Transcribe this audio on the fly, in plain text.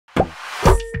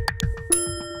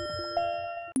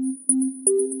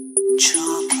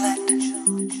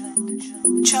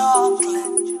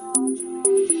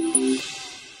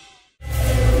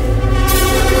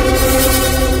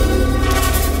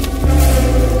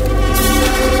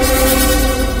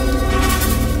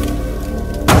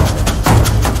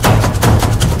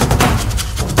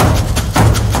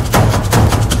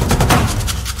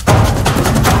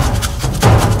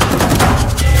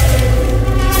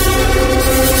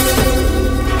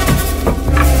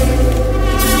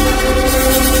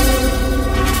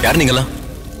யார் நீங்களா?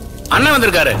 அண்ணன்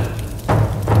வந்திருக்காரு.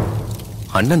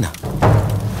 அண்ணனா?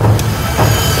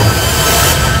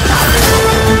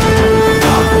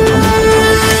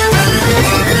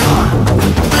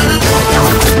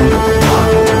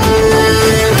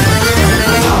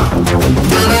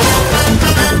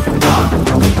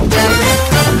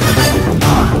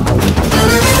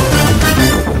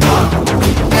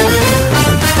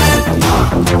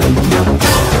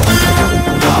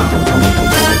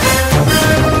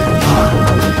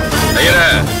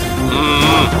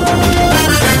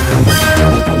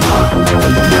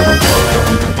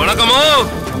 வணக்கமோ,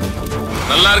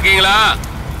 நல்லா இருக்கீங்களா?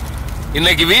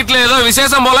 இன்னைக்கு வீட்டுல ஏதோ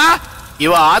விசேஷம் போல.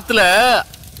 இவ ஆத்துல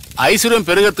ஐஸ்வர்யம்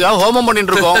பெருகிறதுக்காக ஹோமம்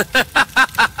பண்ணிட்டு இருக்கோம்.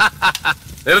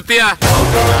 நிறுத்தியா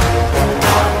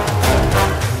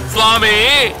சுவாமி,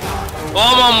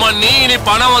 ஹோமம் பண்ணி இனி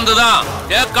பணம் வந்துதான்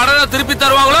என் கடனை திருப்பி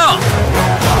தருவாங்களோ?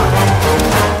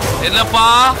 என்னப்பா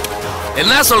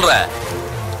என்ன சொல்ற?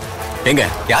 எங்க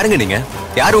யாருங்க நீங்க?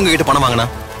 யாரு உங்ககிட்ட பணம் வாங்கினா?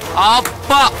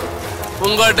 அப்பா,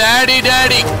 உங்க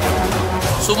டாடி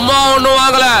சும்மா ஒண்ணு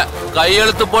வாங்கல,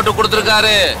 கையெழுத்து போட்டு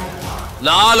கொடுத்திருக்காரு.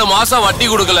 4 மாசம் வட்டி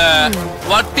கொடுக்கல,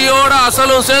 வட்டியோட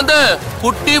அசலும் சேர்ந்து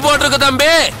குட்டி போட்டிருக்க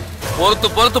தம்பி.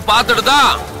 பொறுத்து பார்த்துட்டு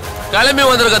தான் கிளம்பி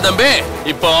வந்திருக்க தம்பி.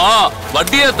 இப்போ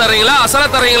வட்டியை தரீங்களா அசல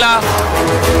தரீங்களா?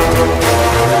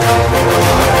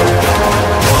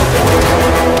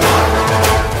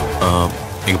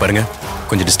 இங்க பாருங்க,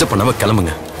 கொஞ்சம் டிஸ்டர்ப் பண்ணாம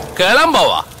கிளம்புங்க.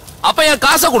 கிளம்பவா? அப்ப என்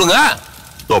காசை கொடுங்க.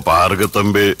 பாருங்க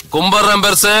தம்பி, கும்பர்றேன்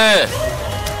பெருசு,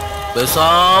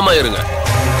 பேசாம இருங்க.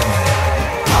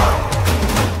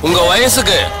 உங்க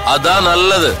வயசுக்கு அதான்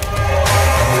நல்லது.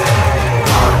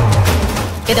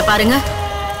 இத பாருங்க,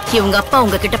 இவங்க அப்பா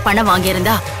உங்ககிட்ட பணம்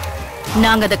வாங்கியிருந்தா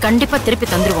நாங்க அதை கண்டிப்பா திருப்பி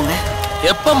தந்துருவோங்க.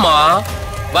 எப்பம்மா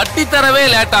வட்டி தரவே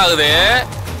லேட் ஆகுது?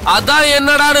 அதான்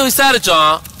என்னடான்னு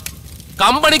விசாரிச்சோம்.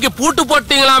 கம்பெனிக்கு பூட்டு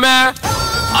போட்டீங்களாமே,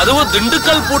 அதுவும்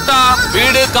திண்டுக்கல் பூட்டா?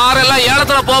 வீடு கார் எல்லாம்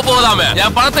ஏலத்துல போகுதாமே.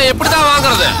 என் பணத்தை எப்படிதான்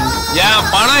வாங்குறது? என்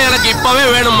பணம் எனக்கு இப்பவே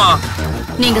வேணுமா?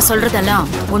 நீங்க சொல்றதெல்லாம்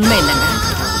உண்மை இல்லைங்க.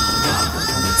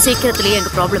 சீக்கிரத்திலேயே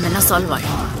எங்க ப்ராப்ளம் எல்லாம் சால்வ்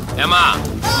ஆகும். ஏமா,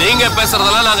 நீங்க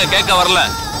பேசுறதெல்லாம் நாங்க கேட்க வரல.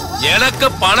 எனக்கு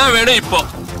பணம் வேணும் இப்போ.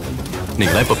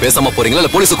 நீங்களா இப்ப பேசாம போறீங்களா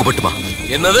இல்ல போலீஸுக்கு போட்டுமா?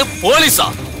 என்னது போலீஸா?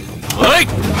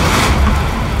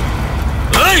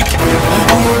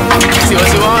 சிவா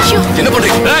சிவா, என்ன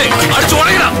பண்றீங்க? அடிச்சு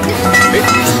உடைக்கிறா.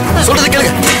 சொல்றது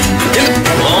கேளுங்க.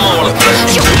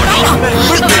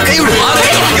 கை விடு.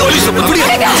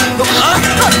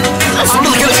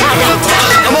 சொல்றது கேளுங்க.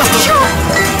 அம்மா,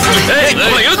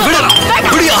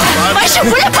 விடியா?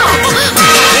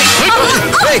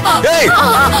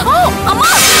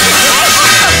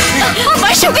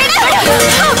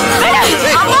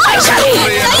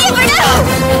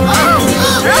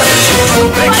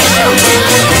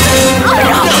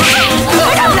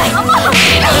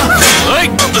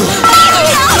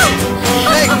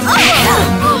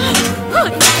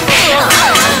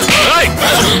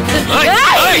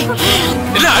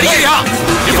 இல்ல அடிக்கிறியா?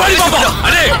 இப்ப அடி பாப்பா.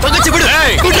 அடே தங்கச்சி விடு.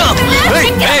 விடு.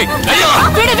 ஏய் ஐயா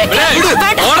விடு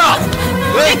விக்ரம். ஓடா.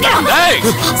 விக்ரம்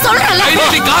சொல்றல.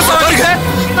 நீ காசு வாங்க.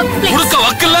 குடுக்க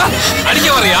வக்கல்ல அடிக்க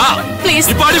வரையா? ப்ளீஸ்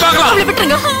இப்ப அடி பார்க்கலாம். அவளை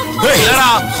விட்டுருங்க. ஏடா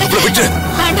அவளை விட்டு.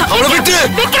 வேண்டாம். அவளை விட்டு.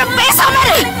 விக்ரம் பேசாம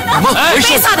இரு.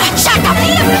 பேசாத. Shut up.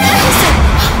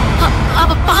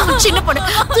 அவ பாவம் சின்ன பொண்ணு.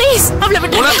 ப்ளீஸ் அவளை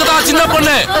விட்டு. உனக்கு தான் சின்ன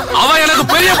பொண்ணு, அவ எனக்கு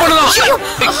பெரிய பொண்ணு தான்.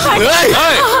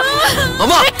 ஏய்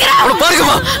அம்மா, அவளை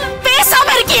பாருங்கம்மா. பேசாம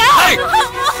இருக்கியா?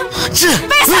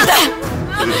 பேசாத.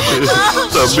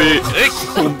 தம்பி,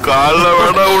 உன் கால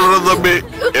வேணா விடுற தம்பி,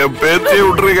 என் பேத்தியை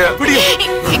விட்டுருங்க.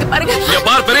 இங்க பாருங்க. இங்க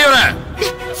பார் பெரியவரே,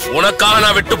 உனக்காக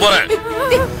நான் விட்டு போறேன்.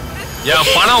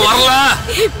 என் பணம் வரல,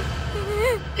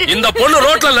 இந்த பொண்ணு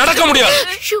ரோட்ல நடக்க முடியாது.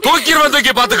 தூக்கிடுவேன்,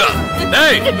 தூக்கி பாத்துக்க.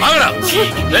 டேய் வாங்கடா.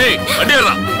 டேய் வண்டி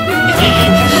ஏறா.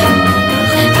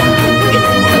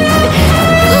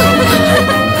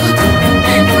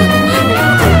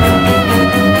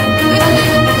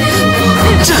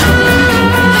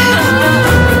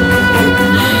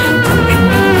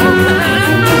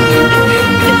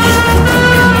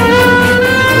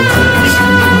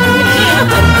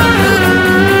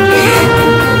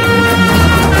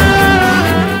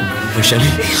 விஷாலி,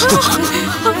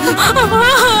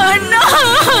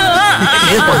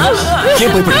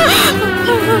 ஏன் பயப்படுற?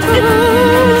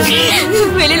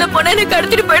 வெளியில போனா எனக்கு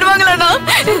கடத்திட்டு போயிடுவாங்களா?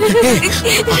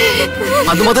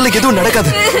 அந்த முதல்ல எதுவும்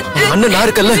நடக்காது. அண்ணன் நான்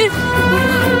இருக்கல்ல,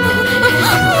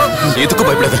 எதுக்கும்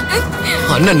பயப்படாத.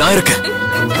 அண்ணன் நான் இருக்க.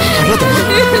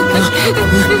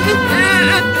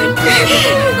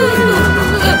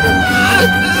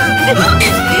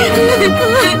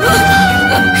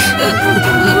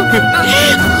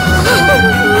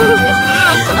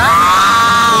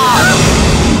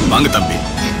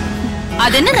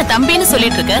 தம்பின்னு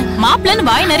சொல்லிட்டு இருக்க, மாப்பிள்ளன்னு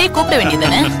வாய் நிறைய கூப்பிட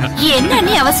வேண்டியதானே? என்ன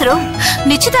நீ அவசரம்?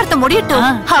 நிச்சயதார்த்தம் முடியட்டும்,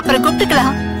 அப்புறம்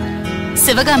கூப்பிட்டுக்கலாம்.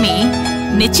 சிவகாமி,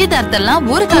 நிச்சயதார்த்தம்லாம்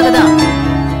ஊருக்காக தான்.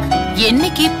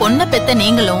 என்னைக்கு பொண்ண பெத்த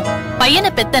நீங்களும் பையனை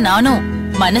பெத்த நானும்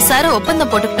மனசார ஒப்பந்தம்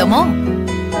போட்டுக்கிட்டோமோ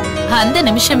அந்த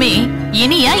நிமிஷமே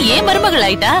இனியா ஏன் மருமகள்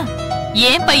ஆயிட்டா,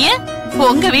 ஏன் பையன்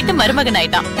உங்க வீட்டு மருமகன்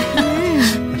ஆயிட்டான்.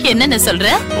 என்னன்னு சொல்ற?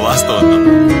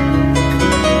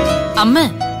 அம்மா,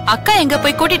 அக்கா எங்க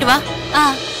போய் கூட்டிட்டு வா.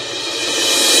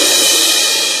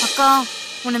 அக்கா,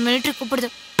 உன்னை மிலிட்டரி கூப்பிடுது.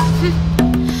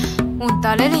 உன்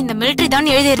தலையில இந்த மிலிட்டரி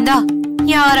தான் எழுதி இருந்தா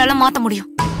யாரால மாத்த முடியும்?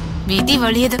 விதி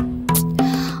வலியது.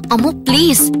 அம்மு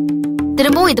ப்ளீஸ்,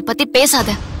 திரும்பவும் இத பத்தி பேசாத.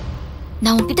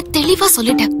 நான் உன்கிட்ட தெளிவா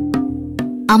சொல்லிட்டேன்.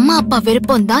 அம்மா அப்பா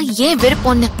விருப்பம் தான் ஏன்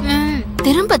விருப்பம்னு.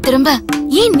 திரும்ப திரும்ப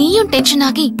ஏன் நீயும் டென்ஷன்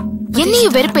ஆகி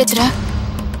என்னையும் வெறுப்பேத்துற?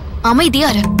 அமைதியா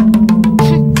இரு.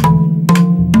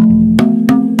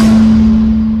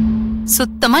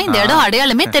 சுத்தமா இந்த இடம்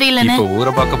அடையாளமே தெரியலன்னு. இப்ப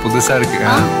ஊரை பார்க்க புதுசா இருக்கு.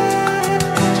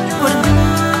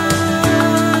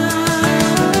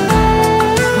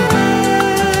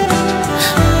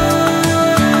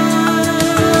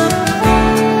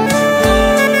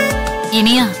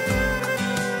 இனியா,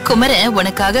 குமர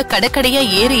உனக்காக கடற்கடையா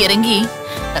ஏறி இறங்கி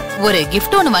ஒரு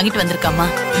கிஃப்ட் ஒண்ணு வாங்கிட்டு வந்திருக்காமா.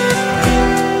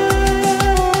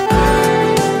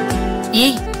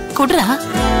 ஏய் குடுறா.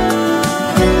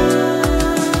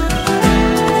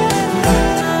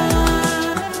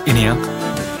 இனியா,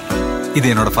 இது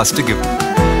என்னோட ஃபர்ஸ்ட் கிஃப்ட்.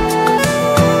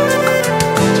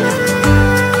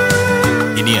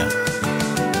 இனியா,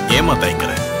 ஏமா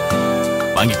தயங்குற?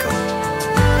 வாங்கிக்கோ.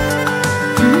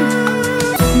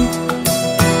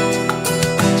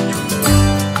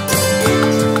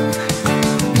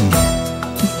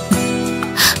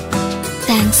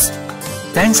 தேங்க்ஸ்.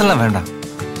 தேங்க்ஸ் எல்லாம் வேண்டாம்.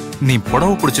 நீ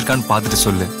புடவை பிடிச்சிருக்கான்னு பார்த்துட்டு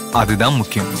சொல்லு, அதுதான்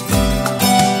முக்கியம்.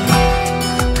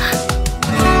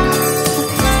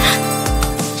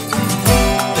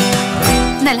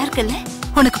 நல்லா இருக்குல்ல?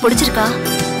 உனக்கு பிடிச்சிருக்கா?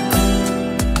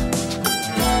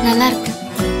 நல்லா இருக்கு.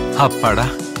 அப்பாடா,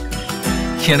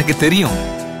 எனக்கு தெரியும்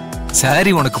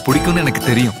சாரி உனக்கு பிடிக்கும்னு எனக்கு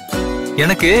தெரியும்.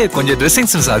 எனக்கு கொஞ்சம்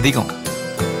ட்ரெஸ்ஸிங் சென்ஸ் அதிகம்.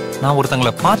 நான்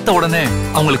ஒருத்தங்களை பார்த்த உடனே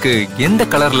அவங்களுக்கு எந்த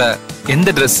கலர்ல எந்த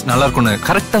ட்ரெஸ் நல்லா இருக்கும்னு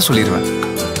கரெக்டா சொல்லிடுவேன்.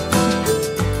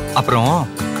 அப்புறம்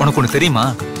உனக்கு ஒண்ணு தெரியுமா,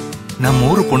 நம்ம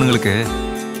ஊரு பொண்ணுங்களுக்கு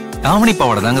தாவணி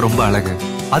பாவாடை தாங்க ரொம்ப அழகு.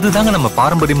 அதுதாங்க நம்ம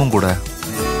பாரம்பரியமும் கூட.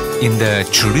 இந்த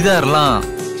சுடிதார்லாம்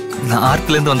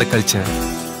நார்த்ல இருந்து வந்த கல்ச்சர்.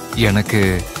 எனக்கு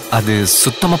அது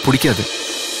சுத்தமா பிடிக்காது.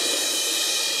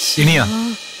 இனியா,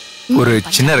 ஒரு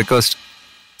சின்ன ரெக்வஸ்ட்.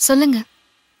 சொல்லுங்க.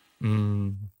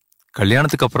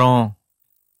 கல்யாணத்துக்கு அப்புறம்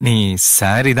நீ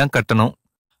சாரி தான் கட்டணும்.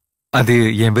 அது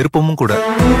என் விருப்பமும் கூட.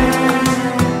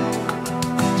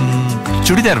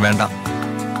 சுடிதார் வேண்டாம்.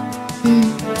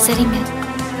 சரிங்க.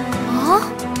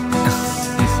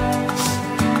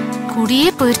 குடியே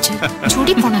போயிருச்சு,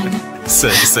 சுடி போனா.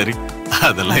 சரி சரி,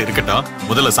 அதெல்லாம் இருக்கட்டும்.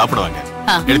 முதல்ல சாப்பிடுவாங்க.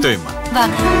 எடுத்து வைமா.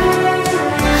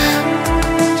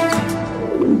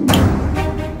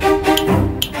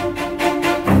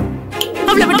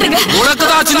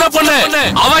 உனக்குதான் சின்ன பொண்ணு,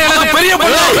 அவ எனக்கு பெரிய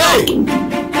பொண்ணு.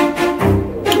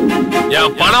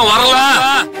 என் பணம் வரல,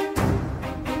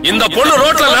 இந்த பொண்ணு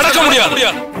ரோட்ல நடக்க முடியாது.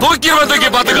 தூக்கி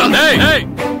பாத்துக்க.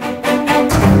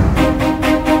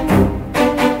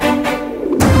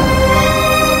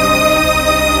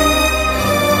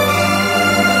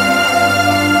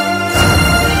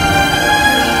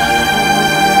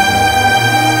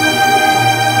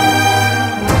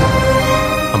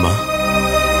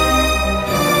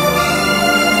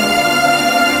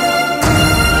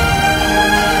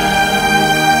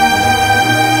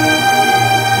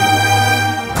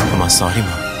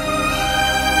 சாரிமா,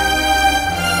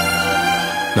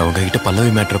 நான் உங்ககிட்ட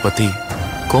பல்லவி மேட்டரை பத்தி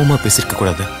கோவமா பேசிருக்க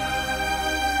கூடாது.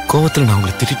 கோவத்துல நான்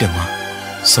உங்களை திட்டேம்மா.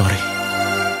 சாரி.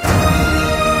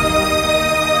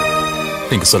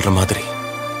 நீங்க சொல்ற மாதிரி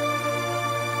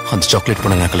அந்த சாக்லேட்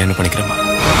பொண்ணை நான் கல்யாணம் பண்ணிக்கிறேம்மா.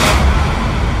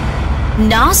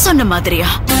 நான் சொன்ன மாதிரியா?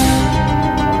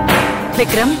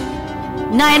 விக்ரம்,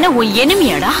 நான் என்ன உன்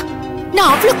எனிமியாடா?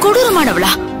 நான் அவ்வளவு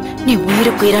கொடூரமானவளா? நீ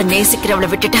உயிருக்குயிரா நேசிக்கிறவளை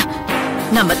விட்டுட்ட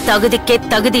நம்ம தகுதிக்கே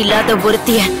தகுதி இல்லாத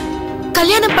ஒருத்திய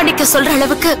கல்யாணம் பண்ணிக்க சொல்ற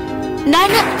அளவுக்கு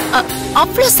நான்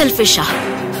அவ்வளவு செல்ஃபிஷா?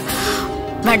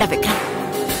 வேண்டாம் விக்ரம்,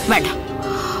 வேண்டாம்.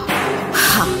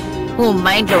 உன்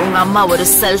மைண்ட்ல உங்க அம்மா ஒரு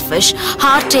செல்ஃபிஷ்,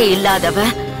 ஹார்ட்டே இல்லாதவ,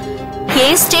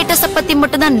 ஏன் ஸ்டேட்டஸ பத்தி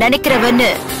மட்டும் தான்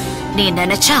நினைக்கிறவன்னு நீ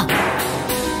நினைச்சா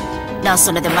நான்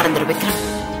சொன்னதை மறந்துரு விக்ரம்.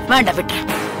 வேண்டாம் விக்ரம்,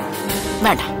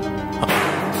 வேண்டாம்.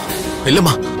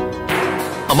 இல்லம்மா.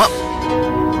 அம்மா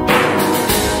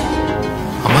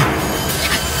அம்மா,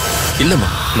 இல்லம்மா,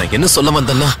 நான் என்ன சொல்ல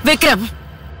வந்தேன்னா. விக்ரம்,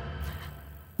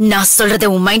 நான் சொல்றத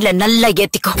உன் மைண்ட்ல நல்லா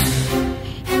ஏத்திக்கோ.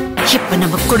 இப்ப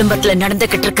நம்ம குடும்பத்துல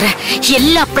நடந்துகிட்டு இருக்கிற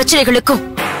எல்லா பிரச்சனைகளுக்கும்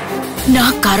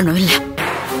நான் காரணம் இல்ல,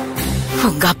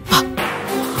 உங்க அப்பா.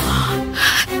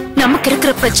 நமக்கு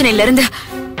இருக்கிற பிரச்சனையில இருந்து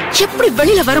எப்படி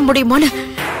வெளியில வர முடியுமோன்னு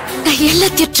நான்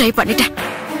எல்லாத்தையும் ட்ரை பண்ணிட்டேன்.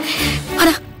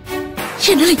 ஆனா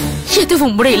என்னால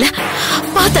எதுவும் முடியல.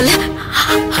 பார்த்தல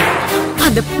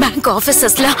அந்த பேங்க்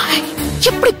ஆபீசர்ஸ்லாம்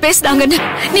எப்படி பேசினாங்கன்னு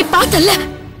நீ பார்த்தல.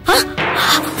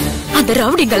 அந்த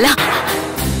ரவுடிங்கெல்லாம்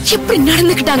எப்படி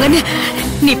நடந்துக்கிட்டாங்கன்னு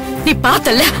நீ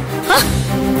பார்த்தல.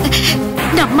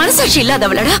 நான் மனசாட்சி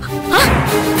இல்லாதவளடா.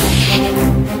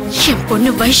 என் பொண்ணு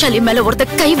வைஷாலி மேல ஒருத்த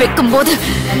கை வைக்கும் போது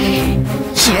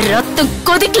என் ரத்தம்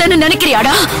கொதிக்கலன்னு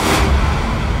நினைக்கிறியாடா?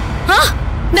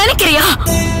 நினைக்கிறியா?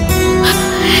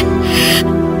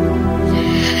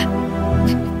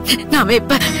 நாம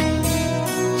இப்ப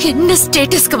என்ன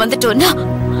ஸ்டேட்டஸ்க்கு வந்துட்டோம்னா,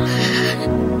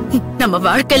 நம்ம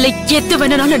வாழ்க்கையில எது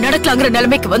வேணாலும் நடக்கலாங்கிற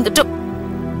நிலைமைக்கு வந்துட்டோம்.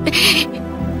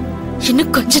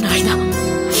 இன்னும் கொஞ்ச நாள் தான்,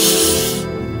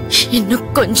 இன்னும்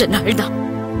கொஞ்ச நாள் தான்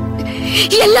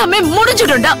எல்லாமே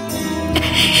முடிஞ்சிடும்டா.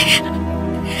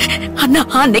 ஆனா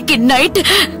அன்னைக்கு நைட்டு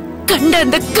கண்ட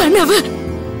அந்த கனவு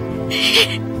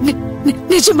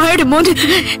நிஜமாயிடுமோன்னு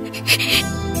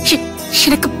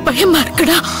எனக்கு பயமா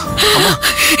இருக்குடா.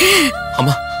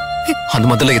 அம்மா, அந்த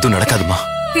மாதிரிலாம் எதுவும் நடக்காதுமா.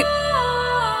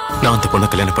 நான் அந்த பொண்ணை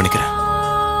கல்யாணம் பண்ணிக்கிறேன்.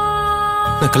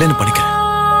 நான் கல்யாணம் பண்ணிக்கிறேன்.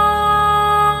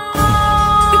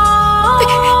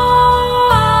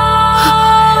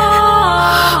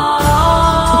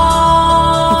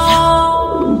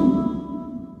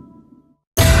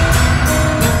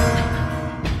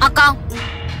 அக்கா,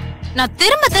 நான்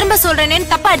திரும்ப திரும்ப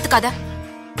சொல்றேன்னு தப்பா எடுத்துக்காத.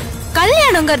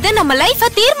 கல்யாணங்கிறது நம்ம லைஃப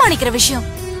தீர்மானிக்கிற விஷயம்.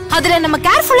 அதுல நம்ம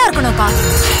கேர்ஃபுல்லா இருக்கணும்க்கா.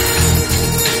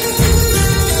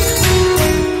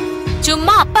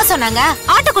 சும்மா அப்பா சொன்னாங்க,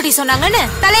 ஆட்டக்குட்டி சொன்னாங்கன்னு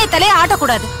தலைய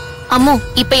ஆட்டக்கூடாது. அம்மோ,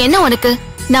 இப்ப என்ன உனக்கு?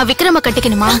 நான் விக்ரம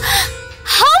கட்டிக்கணுமா?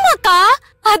 ஆமாக்கா,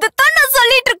 அதத்தான் நான்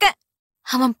சொல்லிட்டு இருக்கேன்.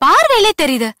 அவன் பார்வையிலே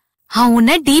தெரியுது அவன்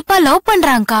உன்னை டீப்பா லவ்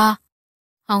பண்றான்க்கா.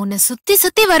 அவனை சுத்தி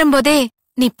சுத்தி வரும்போதே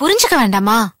நீ புரிஞ்சுக்க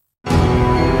வேண்டாமா?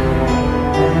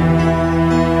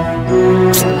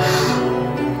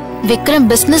 விக்ரம்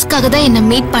பிசினஸ்க்காக தான் என்ன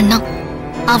மீட் பண்ணான்,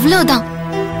 அவ்வளவுதான்.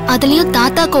 அதுலயும்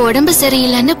தாத்தாக்கு உடம்பு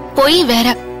சரியில்லைன்னு போய் வேற.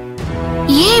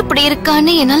 ஏன் இப்படி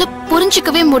இருக்கான்னு என்னால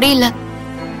புரிஞ்சுக்கவே முடியல.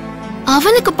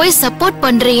 அவனுக்கு போய் சப்போர்ட்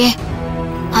பண்றியே,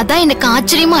 அதான் எனக்கு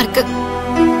ஆச்சரியமா இருக்கு.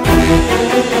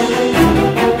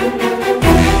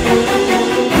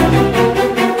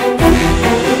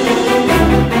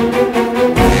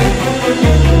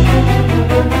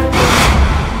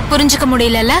 புரிஞ்சுக்க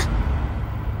முடியல.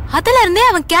 அதுல இருந்தே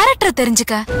அவன் கேரக்டர்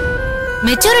தெரிஞ்சுக்க.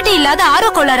 மெச்சூரிட்டி இல்லாத ஆர்வ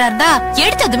கோளாரா இருந்தா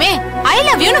எடுத்ததுமே ஐ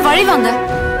லவ் யூன்னு வழிவாங்க.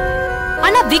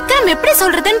 ஆனா விக்ரம் எப்படி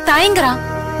சொல்றதுன்னு தயங்குறான்.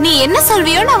 நீ என்ன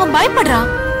சொல்வியோன்னு அவன் பயப்படுறான்.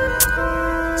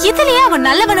 இதுலயே அவன்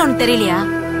நல்லவன் உனக்கு தெரியலையா?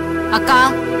 அக்கா,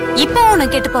 இப்போ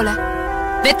உனக்கு கேட்டு போல.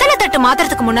 வெத்தலை தட்டு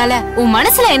மாத்துறதுக்கு முன்னால உன்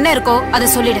மனசுல என்ன இருக்கோ அதை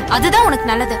சொல்லிடு. அதுதான்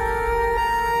உனக்கு நல்லது.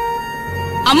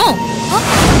 அம்மோ,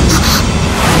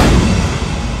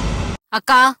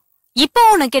 அக்கா, இப்போ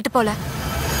உனக்கு கேட்டு போல.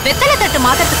 வெத்தலை தட்டு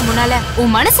மாத்துறதுக்கு முன்னால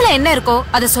உன் மனசுல என்ன இருக்கோ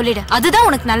அதை சொல்லிடு. அதுதான்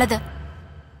உனக்கு நல்லது.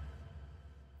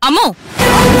 அம்மோ,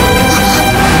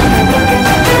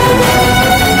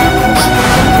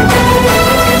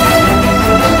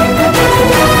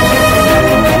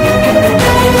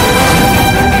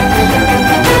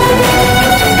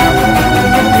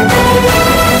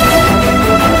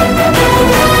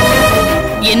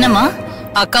 என்னம்மா,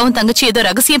 அக்காவும் தங்கச்சி ஏதோ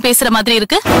ரகசியம் பேசுற மாதிரி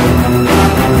இருக்கு.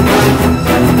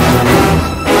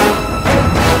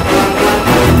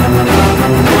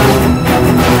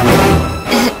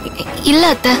 இல்ல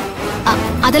அத்தை,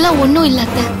 அதெல்லாம் ஒண்ணும் இல்ல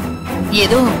அத்தை.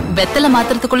 ஏதோ வெத்தலை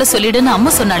மாத்திரத்துக்குள்ள சொல்லிடுன்னு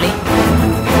அம்மா சொன்னாளே,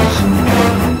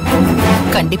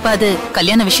 கண்டிப்பா அது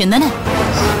கல்யாண விஷயம் தானே?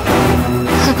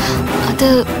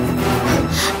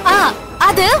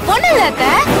 அது ஒண்ணு இல்ல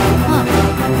அத்தை.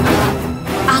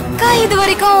 அக்கா இது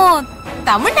வரைக்கும்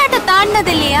தமிழ்நாட்டை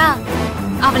தாண்டினது இல்லையா?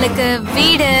 அவளுக்கு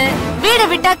வீடு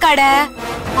விட்டா கடை,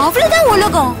 அவ்வளவுதான்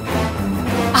உலகம்.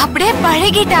 அப்படியே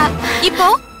பழகிட்டா. இப்போ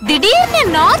திடீர்னு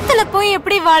நார்த்ல போய்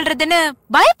எப்படி வாழ்றதுன்னு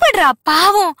பயப்படுறா.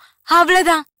 பாவம்,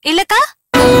 அவ்வளவுதான் இல்லக்கா?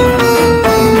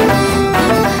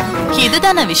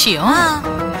 இதுதான விஷயம்.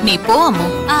 நீ போ அம்மு,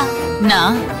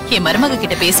 நான் என் மருமக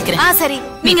கிட்ட பேசிக்கிறேன். சரி,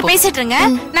 நீங்க பேசிட்டு இருங்க.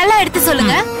 நல்லா எடுத்து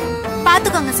சொல்லுங்க.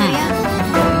 பாத்துக்கோங்க, சரியா?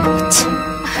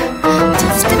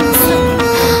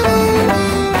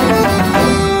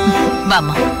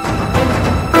 வாமா.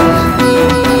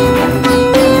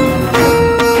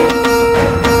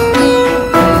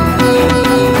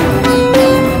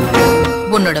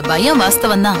 உன்னோட பயம்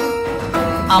வாஸ்தவம் தான்.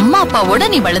 அம்மா அப்பாவோட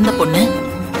நீ வளர்ந்த பொண்ணு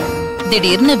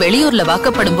திடீர்னு வெளியூர்ல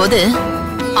வாக்கப்படும் போது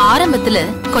ஆரம்பத்துல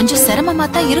கொஞ்சம் சிரமமா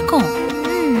தான் இருக்கும்.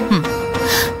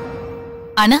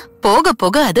 ஆனா போக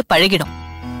போக அது பழகிடும்.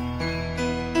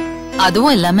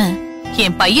 அதுவும் இல்லாம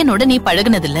என் பையனோட நீ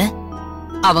பழகுனதில்ல,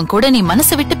 அவன் கூட நீ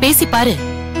மனசு விட்டு பேசி பாரு,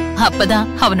 அப்பதான்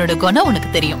அவனோட குணம் உனக்கு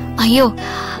தெரியும். ஐயோ,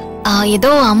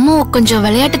 ஏதோ அம்மா கொஞ்சம்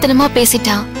விளையாட்டுத்தனமா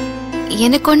பேசிட்டா,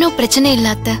 எனக்கு ஒன்னும் பிரச்சனை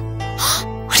இல்ல அத்தை.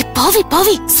 பாவி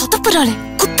பாவி சொதப்புறாளே,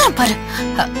 குத்தம் பாரு.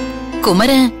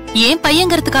 குமரன் ஏன்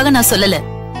பையங்கிறதுக்காக நான் சொல்லல,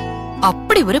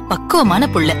 அப்படி ஒரு பக்குவமான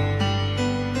புள்ள.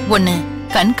 உன்னை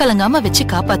கண் கலங்காம வச்சு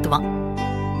காப்பாத்துவான்,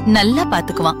 நல்லா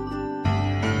பாத்துக்குவான்.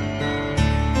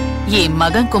 என்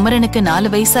மகன் குமரனுக்கு 4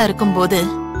 வயசா இருக்கும் போது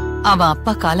அவன்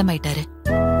அப்பா காலமாயிட்டாரு.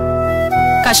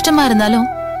 கஷ்டமா இருந்தாலும்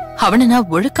அவனை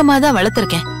நான் ஒழுக்கமாதான்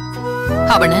வளர்த்திருக்கேன்.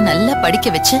 அவனை நல்லா படிக்க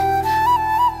வச்சு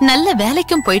நல்ல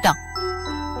வேலைக்கும் போயிட்டான்.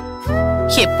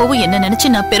 எப்பவும் என்ன நினைச்சு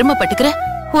நான் பெருமைப்பட்டுக்கிற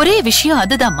ஒரே விஷயம்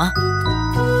அதுதாம்மா.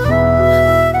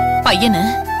 பையனை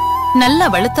நல்லா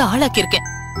வளர்த்து ஆளாக்கியிருக்கேன்,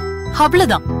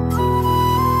 அவ்வளவுதான்.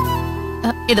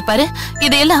 இத பாரு,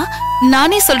 இதையெல்லாம்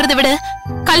நானே சொல்றதை விட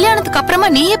கல்யாணத்துக்கு அப்புறமா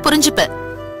நீயே புரிஞ்சுப்ப.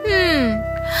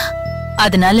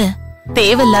 அதனால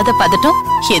தேவையில்லாத பதட்டம்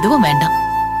எதுவும் வேண்டாம்.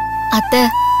 அத்தை,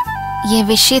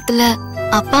 என் விஷயத்துல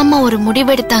அப்பா அம்மா ஒரு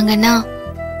முடிவெடுத்தாங்கன்னா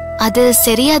அது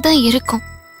சரியாதான் இருக்கும்.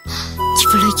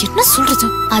 இவ்வளவு என்ன சொல்றது?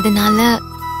 அதனால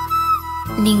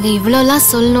நீங்க இவ்வளவுலாம்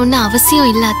சொல்லணும்னு அவசியம்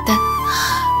இல்ல அத்தை.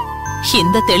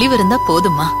 இந்த தெளிவு இருந்தா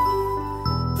போதுமா?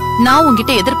 நான்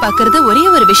உன்கிட்ட எதிர்பார்க்கறது ஒரே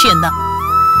ஒரு விஷயம்தான்.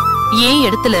 ஏன்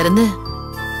இடத்துல இருந்து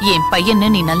என் பையனை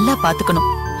நீ நல்லா பாத்துக்கணும்,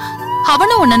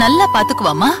 அவனும் உன்னை நல்லா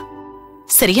பாத்துக்குவாமா?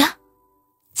 சரியா?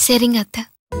 சரிங்க அத்தை.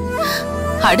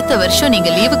 அடுத்த வருஷம் நீங்க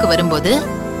லீவுக்கு வரும்போது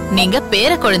நீங்க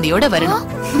பேர குழந்தையோட வரணும்.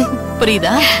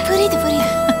 புரியுதா? புரியுது புரியுது.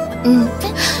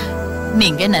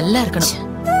 நீங்க நல்லா இருக்கணும்.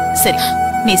 சரி,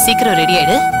 நீ சீக்கிரம் ரெடி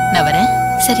ஆயிடு, நான் வரேன்.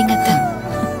 சரிங்க அத்தை.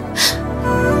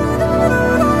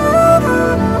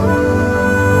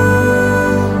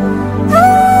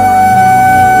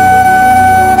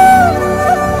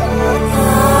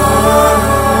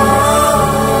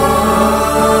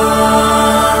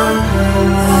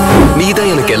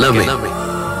 நீதான் எனக்கு எல்லாமே,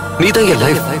 நீதான் என்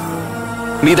லைஃப்,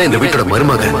 நீதான் இந்த வீட்டோட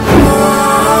மருமக.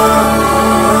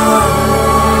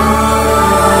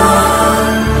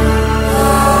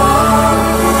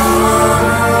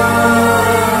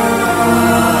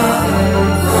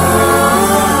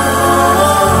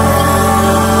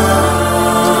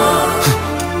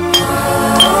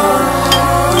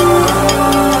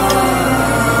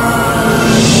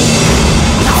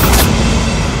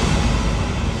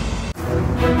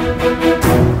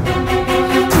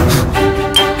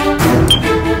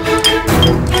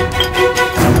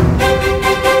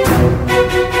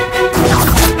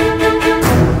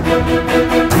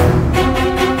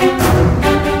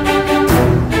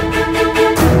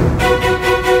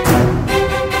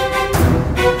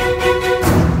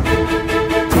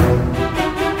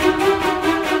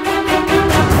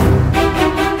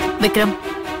 விக்ரம்,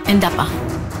 இந்தாப்பா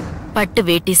பட்டு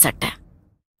வேட்டி சட்டை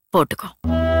போட்டுக்கோ.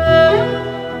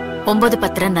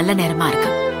 9:10 நல்ல நேரமா இருக்கு,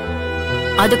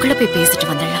 அதுக்குள்ள போய் பேசிட்டு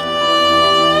வந்துடலாம்.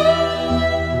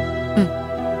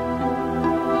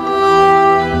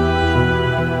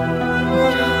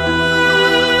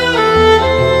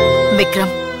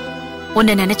 விக்ரம்,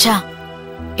 உன்னை நினைச்சா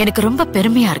எனக்கு ரொம்ப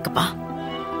பெருமையா இருக்குப்பா.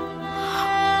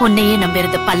 உன்னையே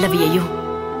நம்பியிருந்த பல்லவியையும்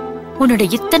உன்னோட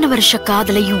இத்தனை வருஷ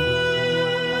காதலையும்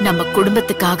நம்ம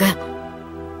குடும்பத்துக்காக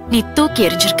நீ தூக்கி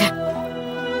எறிஞ்சிருக்க.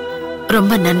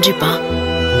 ரொம்ப நன்றிப்பா.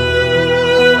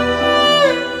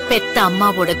 பெத்த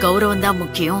அம்மாவோட கௌரவம் தான்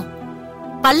முக்கியம்,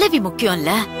 பல்லவி முக்கியம்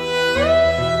இல்ல.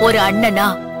 ஒரு அண்ணனா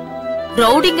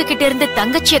ரவுடிங்க கிட்ட இருந்து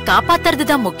தங்கச்சிய காப்பாத்துறது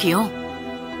தான் முக்கியம்,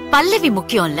 பல்லவி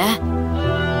முக்கியம் இல்ல.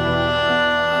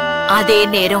 அதே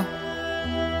நேரம்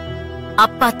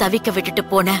அப்பா தவிக்க விட்டுட்டு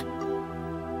போன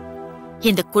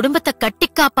இந்த குடும்பத்தை கட்டி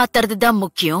காப்பாத்துறது தான்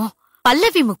முக்கியம்,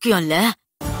 பல்லவி முக்கியம் இல்ல.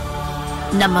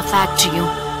 நம்ம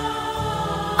ஃபேக்டரியும்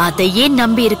அதையே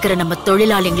நம்பி இருக்கிற நம்ம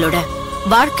தொழிலாளிகளோட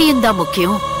வாழ்க்கையும் தான்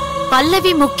முக்கியம்,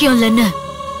 பல்லவி முக்கியம் இல்லன்னு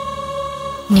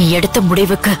நீ எடுத்த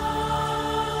முடிவுக்கு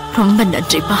ரொம்ப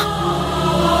நன்றிப்பா.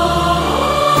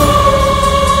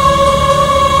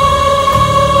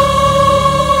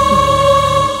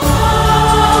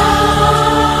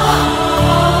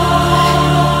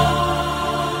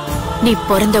 நீ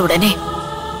பிறந்த உடனே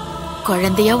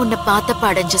குழந்தையா உன்னை பார்த்தப்ப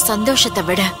அடைஞ்ச சந்தோஷத்தை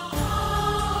விட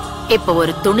இப்ப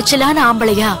ஒரு துணிச்சலான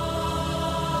ஆம்பளையா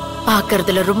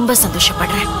பாக்குறதுல ரொம்ப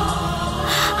சந்தோஷப்படுறேன்.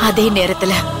 அதே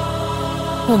நேரத்துல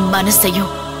உன்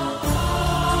மனசையும்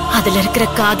அதுல இருக்கிற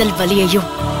காதல்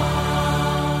வலியையும்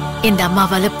இந்த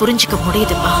அம்மாவால புரிஞ்சுக்க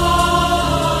முடியுதுப்பா.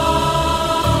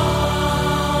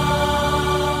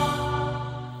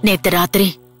 நேத்து ராத்திரி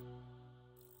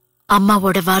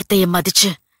அம்மாவோட வார்த்தைய மதிச்சு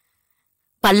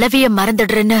பல்லவிய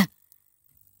மறந்துடுறேன்னு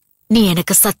நீ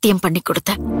எனக்கு சத்தியம் பண்ணி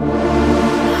கொடுத்த.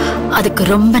 அதுக்கு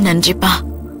ரொம்ப நன்றிப்பா.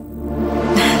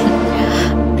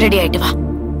 ரெடி ஆயிட்டு வா.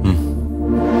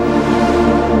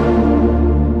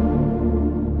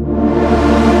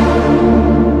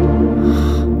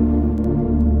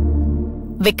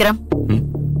 விக்ரம்,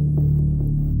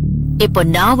 இப்போ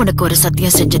நான் உனக்கு ஒரு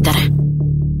சத்தியம் செஞ்சு தரேன்.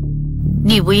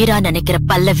 நீ உயிரா நினைக்கிற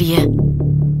பல்லவிய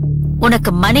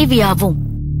உனக்கு மனைவியாவும்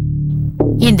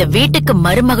இந்த வீட்டுக்கு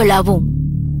மருமகளாவும்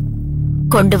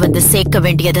கொண்டு வந்து சேர்க்க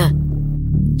வேண்டியது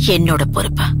என்னோட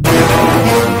பொறுப்பு.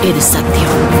 இது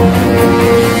சத்தியம்.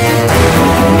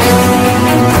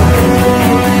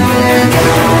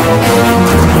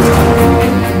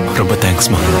 ரொம்ப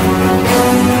தேங்க்ஸ்மா.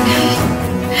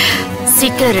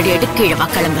 சீக்கிரம் ரெடி ஆயிட்டு கீழே வா,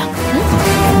 கிளம்பலாம்.